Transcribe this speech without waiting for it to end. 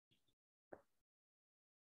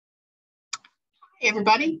Hey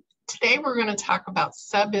everybody, today we're going to talk about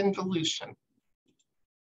subinvolution.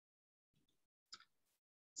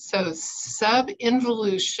 So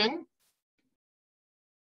subinvolution,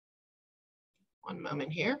 one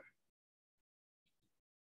moment here.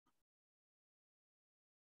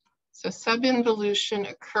 So subinvolution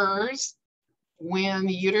occurs when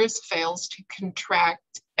the uterus fails to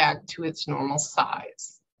contract back to its normal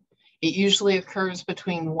size. It usually occurs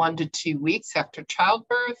between 1 to 2 weeks after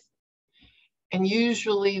childbirth. And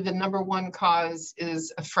usually the number one cause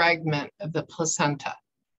is a fragment of the placenta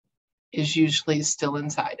is usually still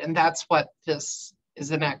inside. And that's what this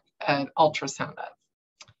is an ultrasound of.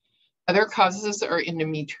 Other causes are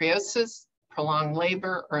endometriosis, prolonged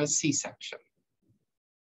labor, or a C-section.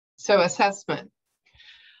 So assessment.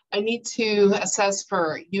 I need to assess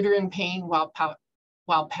for uterine pain while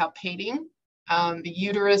palpating. The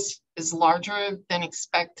uterus is larger than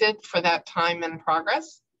expected for that time in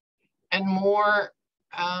progress, and more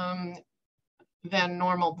than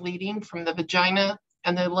normal bleeding from the vagina,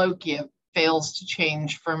 and the lochia fails to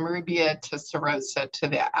change from rubia to serosa to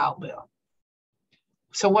the outlet.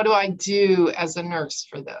 So what do I do as a nurse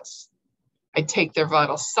for this? I take their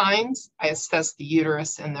vital signs, I assess the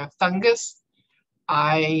uterus and their fungus,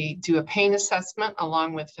 I do a pain assessment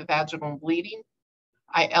along with the vaginal bleeding,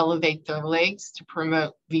 I elevate their legs to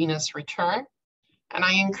promote venous return, and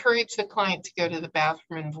I encourage the client to go to the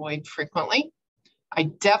bathroom and void frequently. I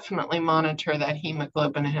definitely monitor that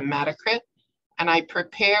hemoglobin and hematocrit, and I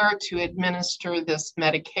prepare to administer this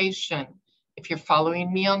medication. If you're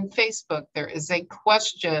following me on Facebook, there is a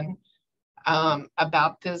question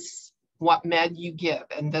about this, what med you give,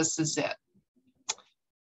 and this is it.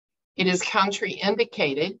 It is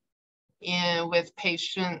contraindicated with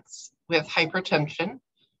patients with hypertension.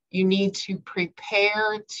 You need to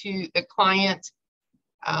prepare the client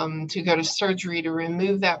to go to surgery to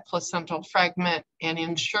remove that placental fragment and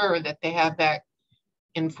ensure that they have that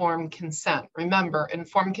informed consent. Remember,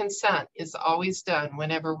 informed consent is always done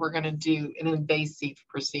whenever we're going to do an invasive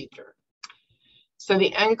procedure. So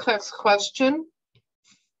the NCLEX question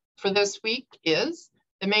for this week is,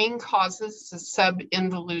 the main causes of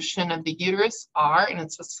subinvolution of the uterus are, and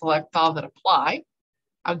it's a select all that apply.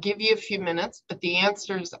 I'll give you a few minutes, but the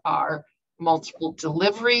answers are multiple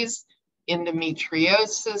deliveries,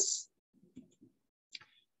 endometriosis,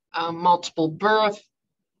 multiple birth,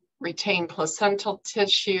 retained placental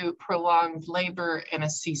tissue, prolonged labor, and a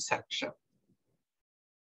C-section.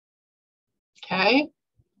 Okay,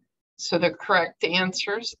 so the correct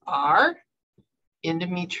answers are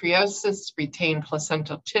endometriosis, retained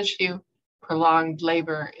placental tissue, prolonged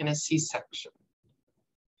labor, and a C-section.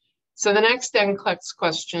 So the next NCLEX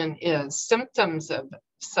question is, symptoms of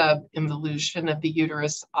subinvolution of the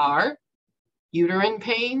uterus are uterine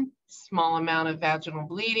pain, small amount of vaginal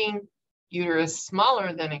bleeding, uterus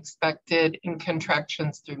smaller than expected, and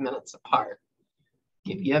contractions 3 minutes apart.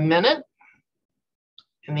 Give you a minute,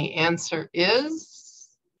 and the answer is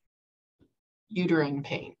uterine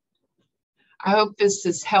pain. I hope this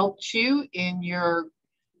has helped you in your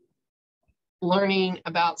learning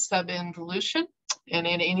about subinvolution. And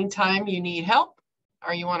at any time you need help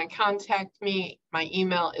or you want to contact me, my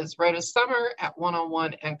email is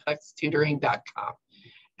rhotasummer@101nclextutoring.com.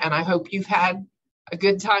 And I hope you've had a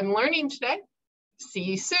good time learning today. See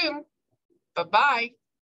you soon. Bye-bye.